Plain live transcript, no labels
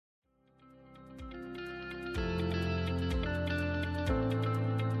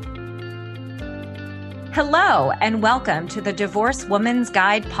Hello, and welcome to the Divorce Woman's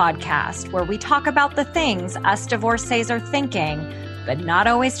Guide podcast, where we talk about the things us divorcees are thinking, but not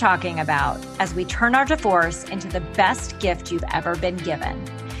always talking about, as we turn our divorce into the best gift you've ever been given.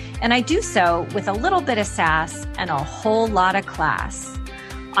 And I do so with a little bit of sass and a whole lot of class.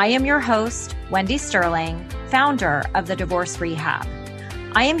 I am your host, Wendy Sterling, founder of The Divorce Rehab.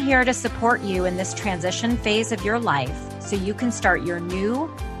 I am here to support you in this transition phase of your life so you can start your new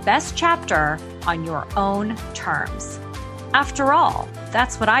best chapter on your own terms. After all,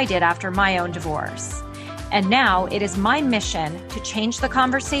 that's what I did after my own divorce. And now it is my mission to change the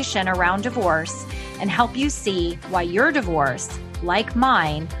conversation around divorce and help you see why your divorce, like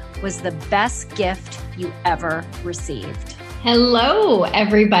mine, was the best gift you ever received. Hello,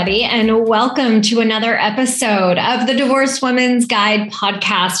 everybody, and welcome to another episode of the Divorced Women's Guide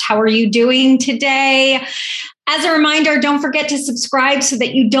podcast. How are you doing today? As a reminder, don't forget to subscribe so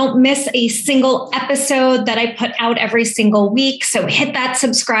that you don't miss a single episode that I put out every single week. So hit that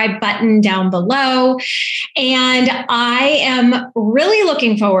subscribe button down below. And I am really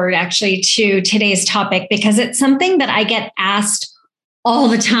looking forward actually to today's topic because it's something that I get asked all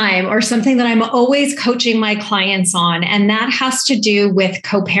the time, or something that I'm always coaching my clients on, and that has to do with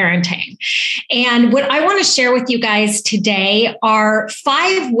co-parenting. And what I want to share with you guys today are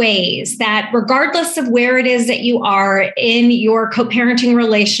 5 ways that, regardless of where it is that you are in your co-parenting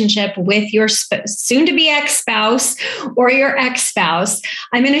relationship with your soon-to-be ex-spouse or your ex-spouse,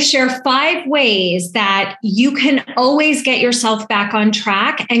 I'm going to share 5 ways that you can always get yourself back on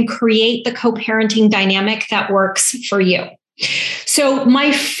track and create the co-parenting dynamic that works for you. So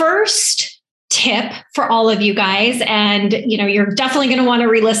my first tip for all of you guys, and you're definitely going to want to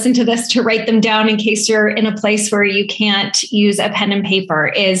re-listen to this to write them down in case you're in a place where you can't use a pen and paper,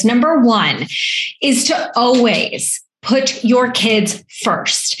 is number 1 is to always put your kids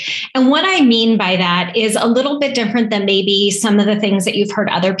first. And what I mean by that is a little bit different than maybe some of the things that you've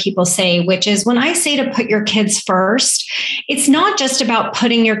heard other people say, which is when I say to put your kids first, it's not just about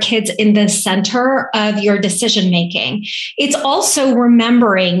putting your kids in the center of your decision-making. It's also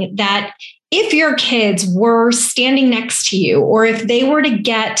remembering that if your kids were standing next to you, or if they were to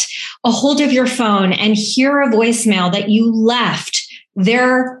get a hold of your phone and hear a voicemail that you left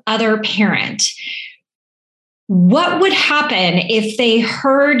their other parent, what would happen if they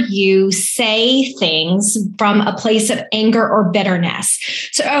heard you say things from a place of anger or bitterness?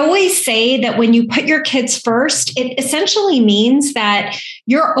 So I always say that when you put your kids first, it essentially means that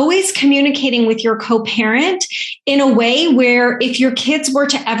you're always communicating with your co-parent in a way where if your kids were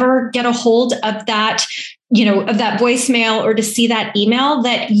to ever get a hold of that, of that voicemail or to see that email,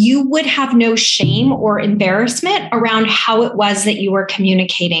 that you would have no shame or embarrassment around how it was that you were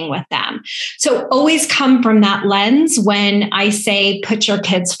communicating with them. So always come from that lens when I say put your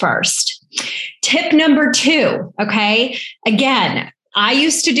kids first. Tip number 2, okay? Again, I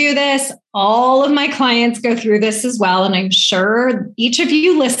used to do this. All of my clients go through this as well. And I'm sure each of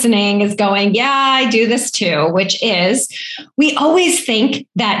you listening is going, yeah, I do this too, which is we always think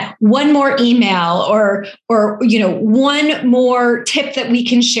that one more email or one more tip that we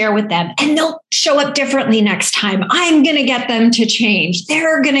can share with them, and they'll show up differently next time. I'm going to get them to change.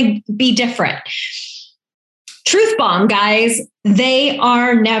 They're going to be different. Truth bomb, guys, they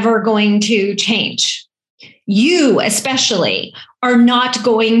are never going to change. You especially are not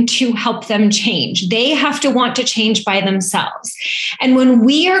going to help them change. They have to want to change by themselves. And when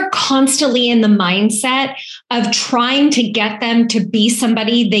we are constantly in the mindset of trying to get them to be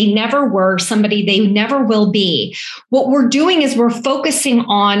somebody they never were, somebody they never will be, what we're doing is we're focusing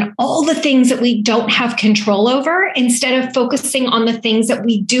on all the things that we don't have control over instead of focusing on the things that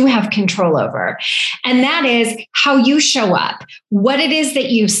we do have control over. And that is how you show up, what it is that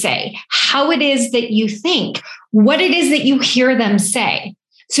you say, how it is that you think, what it is that you hear them say.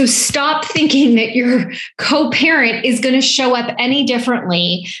 So stop thinking that your co-parent is going to show up any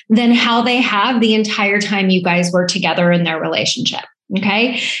differently than how they have the entire time you guys were together in their relationship.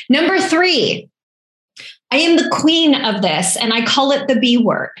 Okay. Number 3, I am the queen of this, and I call it the B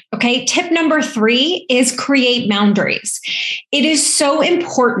word. Okay. Tip number 3 is create boundaries. It is so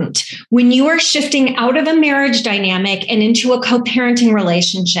important when you are shifting out of a marriage dynamic and into a co-parenting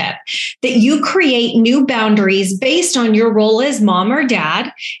relationship that you create new boundaries based on your role as mom or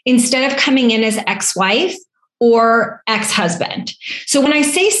dad instead of coming in as ex-wife or ex-husband. So when I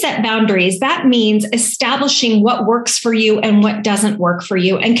say set boundaries, that means establishing what works for you and what doesn't work for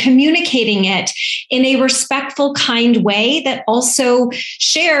you and communicating it in a respectful, kind way that also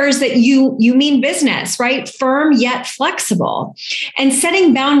shares that you mean business, right? Firm yet flexible. And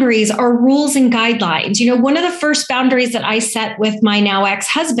setting boundaries are rules and guidelines. You know, one of the first boundaries that I set with my now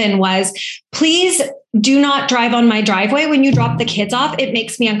ex-husband was, please do not drive on my driveway when you drop the kids off. It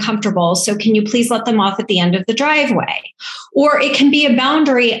makes me uncomfortable. So can you please let them off at the end of the driveway? Or it can be a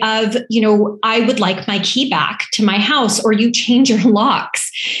boundary of, I would like my key back to my house, or you change your locks.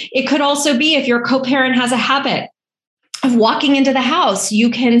 It could also be if your co-parent has a habit of walking into the house,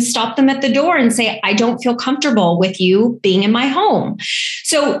 you can stop them at the door and say, I don't feel comfortable with you being in my home.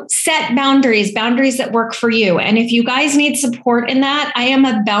 So set boundaries that work for you. And if you guys need support in that, I am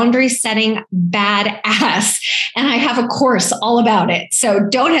a boundary setting badass, and I have a course all about it. So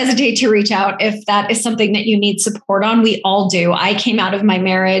don't hesitate to reach out if that is something that you need support on. We all do. I came out of my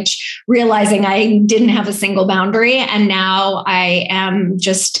marriage realizing I didn't have a single boundary, and now I'm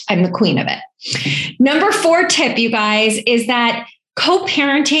the queen of it. Number 4 tip, you guys, is that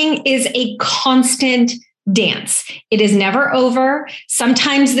co-parenting is a constant dance. It is never over.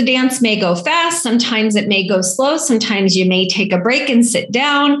 Sometimes the dance may go fast. Sometimes it may go slow. Sometimes you may take a break and sit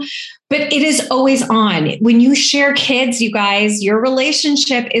down, but it is always on. When you share kids, you guys, your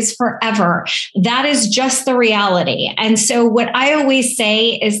relationship is forever. That is just the reality. And so what I always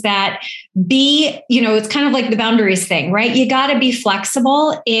say is that it's kind of like the boundaries thing, right? You got to be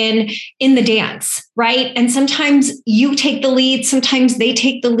flexible in the dance, right? And sometimes you take the lead, sometimes they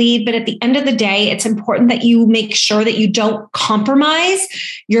take the lead, but at the end of the day, it's important that you make sure that you don't compromise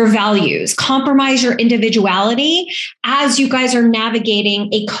your values, compromise your individuality as you guys are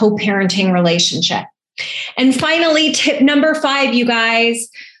navigating a co-parenting relationship. And finally, tip number 5, you guys.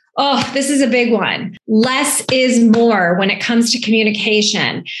 Oh, this is a big one. Less is more when it comes to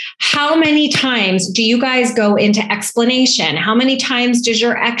communication. How many times do you guys go into explanation? How many times does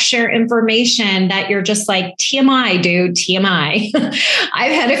your ex share information that you're just like, TMI, dude, TMI?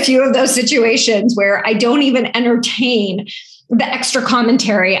 I've had a few of those situations where I don't even entertain the extra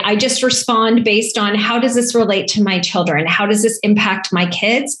commentary. I just respond based on, how does this relate to my children? How does this impact my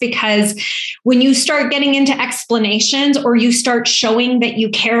kids? Because when you start getting into explanations, or you start showing that you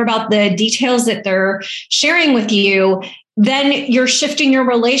care about the details that they're sharing with you, then you're shifting your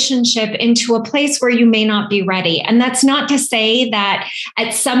relationship into a place where you may not be ready. And that's not to say that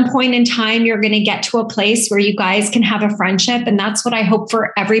at some point in time, you're going to get to a place where you guys can have a friendship. And that's what I hope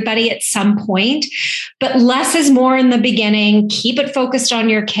for everybody at some point. But less is more in the beginning. Keep it focused on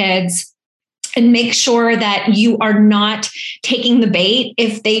your kids, and make sure that you are not taking the bait.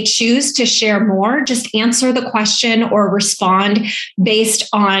 If they choose to share more, just answer the question or respond based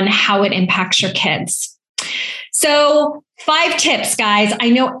on how it impacts your kids. So 5 tips, guys. I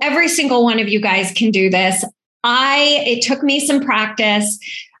know every single one of you guys can do this. It took me some practice.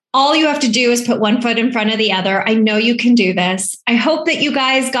 All you have to do is put one foot in front of the other. I know you can do this. I hope that you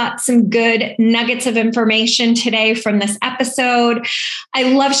guys got some good nuggets of information today from this episode.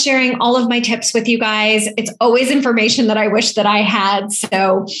 I love sharing all of my tips with you guys. It's always information that I wish that I had.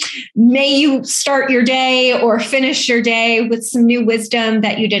 So may you start your day or finish your day with some new wisdom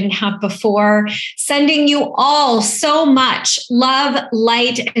that you didn't have before. Sending you all so much love,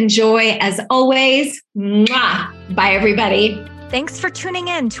 light, and joy as always. Mwah. Bye, everybody. Thanks for tuning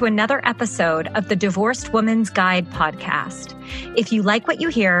in to another episode of the Divorced Woman's Guide podcast. If you like what you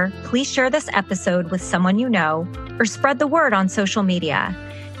hear, please share this episode with someone you know, or spread the word on social media.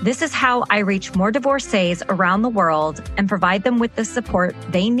 This is how I reach more divorcees around the world and provide them with the support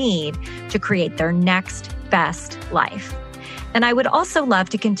they need to create their next best life. And I would also love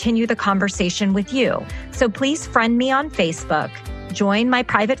to continue the conversation with you. So please friend me on Facebook, join my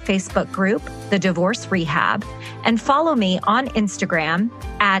private Facebook group, The Divorce Rehab, and follow me on Instagram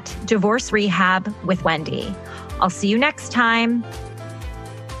at Divorce Rehab with Wendy. I'll see you next time.